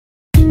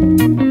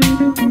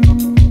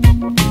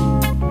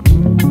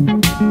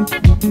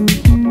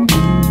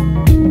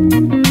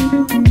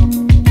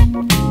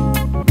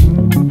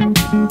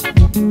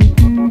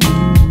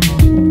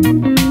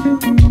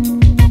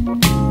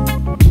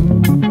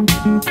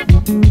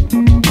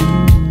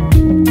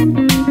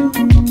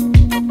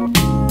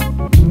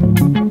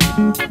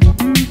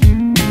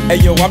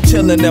Yo, I'm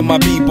chillin' at my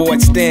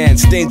b-board stand,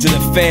 stinging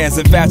the fans,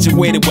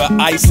 infatuated with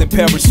ice and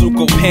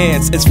Parasuco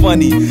pants. It's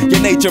funny,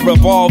 your nature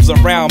revolves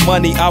around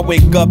money. I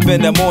wake up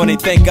in the morning,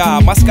 thank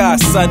God, my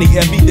sky's sunny.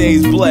 Every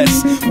day's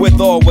blessed,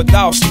 with or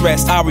without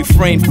stress. I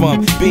refrain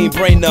from being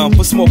brain numb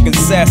for smoking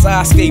cess.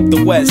 I escaped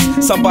the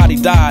West, somebody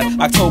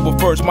died October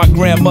 1st. My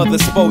grandmother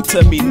spoke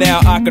to me, now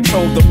I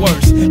control the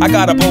worst. I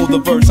gotta bold the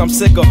verse, I'm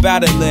sick of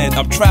battling,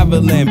 I'm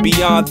traveling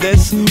beyond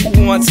this.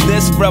 Who wants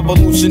this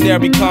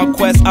revolutionary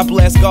conquest? I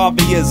bless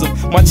Garveyism,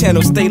 my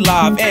channel stay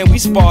live and we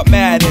spark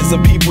madness.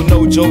 And people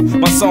know joke,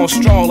 my song's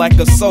strong like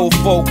a soul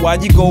folk.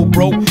 While you go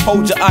broke,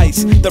 hold your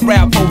ice. The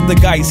rap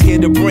poltergeist here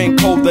to bring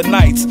colder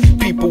nights.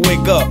 People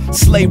wake up,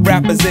 slave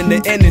rappers in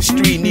the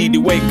industry need to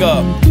wake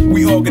up.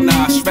 We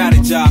organize,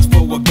 strategize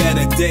for a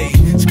better day.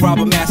 Scribe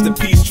a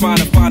masterpiece trying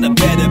to find a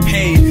better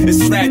pay.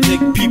 It's tragic,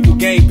 people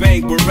gang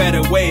bang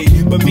Beretta way.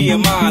 But me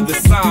and mine, the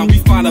sign, we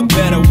find a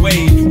better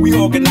way. We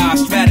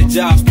organize,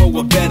 strategize for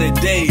a better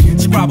day.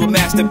 Scribe a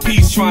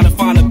masterpiece trying to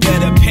find a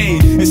better pay.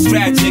 It's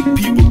tragic,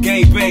 people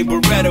gang bang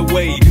Beretta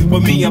way.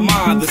 But me and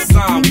mine, the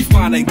sign, we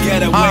find a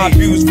getaway. I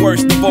abuse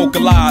words to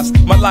vocalize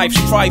my life's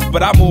strife,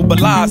 but I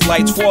mobilize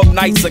like 12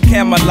 nights of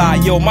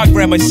Camelot. Yo, my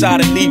grandma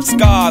shot and leave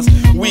scars.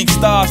 Weak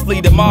stars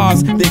flee to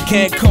Mars, they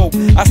can't cope.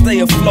 I stay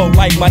afloat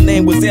like my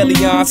name was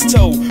Aliens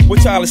toe.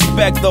 What y'all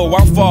expect though,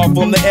 I'm far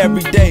from the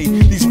everyday.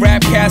 These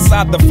rap cats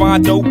out to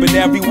find dope in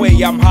every way.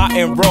 I'm hot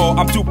and raw,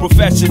 I'm too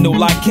professional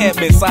like can't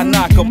miss, I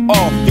knock them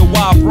off. Yo,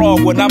 why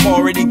brawl when I'm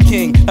already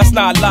king? That's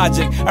not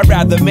logic, I'd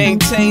rather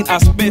maintain. I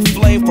spit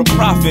flame for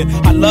profit,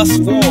 I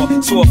lust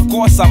war, so of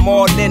course I'm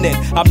all in it.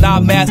 I'm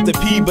not Master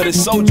P, but a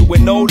soldier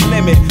with no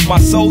limit. My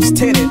soul's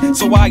tinted,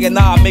 so I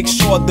make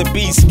sure the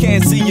beast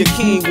can't see your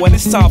king. When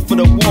it's time for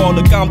the war,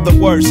 look, I'm the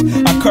worst.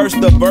 I curse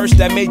the verse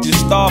that made your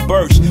star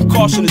burst.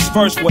 Caution is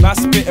first when I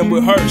spit and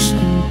rehearse.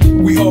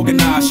 We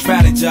organize,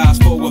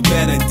 strategize for a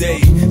better day.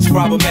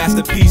 Scribe a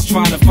masterpiece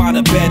trying to find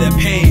a better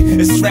pay.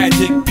 It's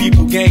tragic,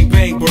 people gang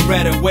bang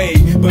Beretta way.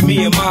 But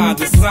me and mine,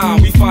 the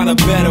sign, we find a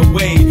better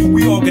way.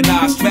 We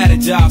organize,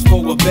 strategize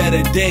for a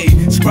better day.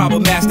 Scribe a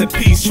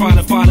masterpiece trying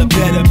to find a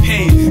better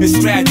pay. It's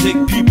tragic,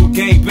 people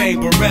gang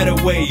bang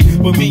Beretta way.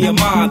 But me and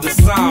mine, the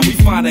sign, we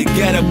find a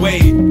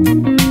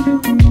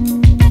getaway.